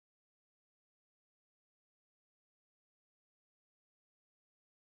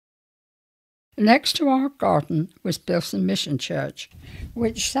Next to our garden was Bilson Mission Church,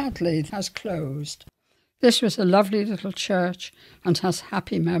 which sadly has closed. This was a lovely little church and has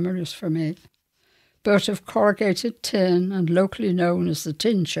happy memories for me. Built of corrugated tin and locally known as the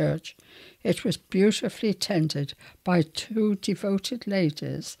Tin Church, it was beautifully tended by two devoted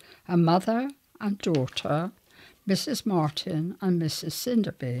ladies, a mother and daughter, Mrs. Martin and Mrs.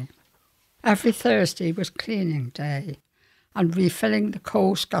 Cinderby. Every Thursday was cleaning day and refilling the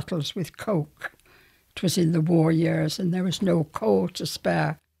coal scuttles with coke. It was in the war years and there was no coal to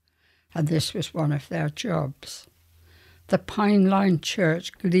spare, and this was one of their jobs. The pine-lined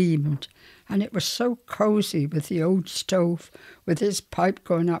church gleamed, and it was so cosy with the old stove with its pipe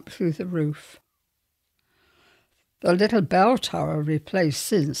going up through the roof. The little bell tower replaced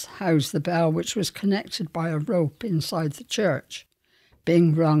since housed the bell, which was connected by a rope inside the church,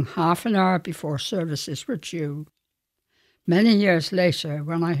 being rung half an hour before services were due. Many years later,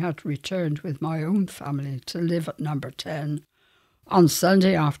 when I had returned with my own family to live at number 10, on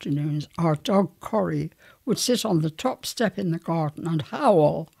Sunday afternoons our dog Corrie would sit on the top step in the garden and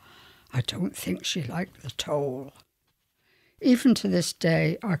howl. I don't think she liked the toll. Even to this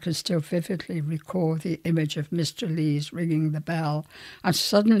day, I can still vividly recall the image of Mr. Lees ringing the bell and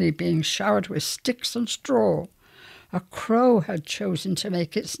suddenly being showered with sticks and straw. A crow had chosen to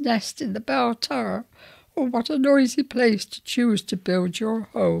make its nest in the bell tower. Oh, what a noisy place to choose to build your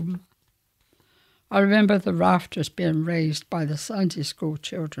home. I remember the rafters being raised by the Sunday school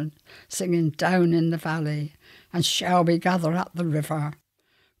children, singing Down in the Valley and Shall We Gather at the River,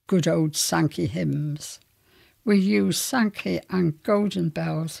 good old Sankey hymns. We use Sankey and Golden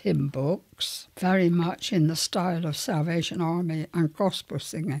Bells hymn books, very much in the style of Salvation Army and gospel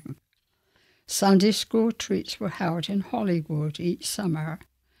singing. Sunday school treats were held in Hollywood each summer,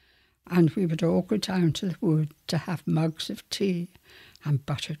 and we would all go down to the wood to have mugs of tea and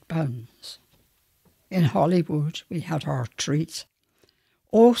buttered buns. In Hollywood we had our treat.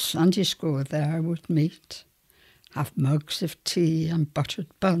 All Sunday school there would meet, have mugs of tea and buttered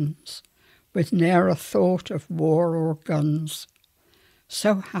buns, with ne'er a thought of war or guns,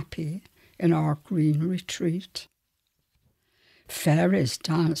 so happy in our green retreat. Fairies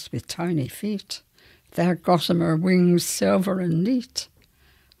danced with tiny feet, their gossamer wings silver and neat.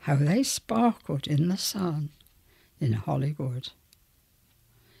 How they sparkled in the sun in Hollywood.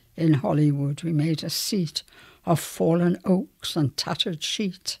 In Hollywood we made a seat of fallen oaks and tattered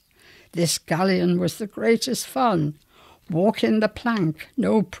sheet. This galleon was the greatest fun. Walking the plank,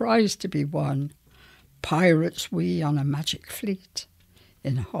 no prize to be won. Pirates we on a magic fleet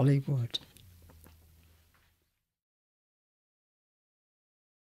in Hollywood.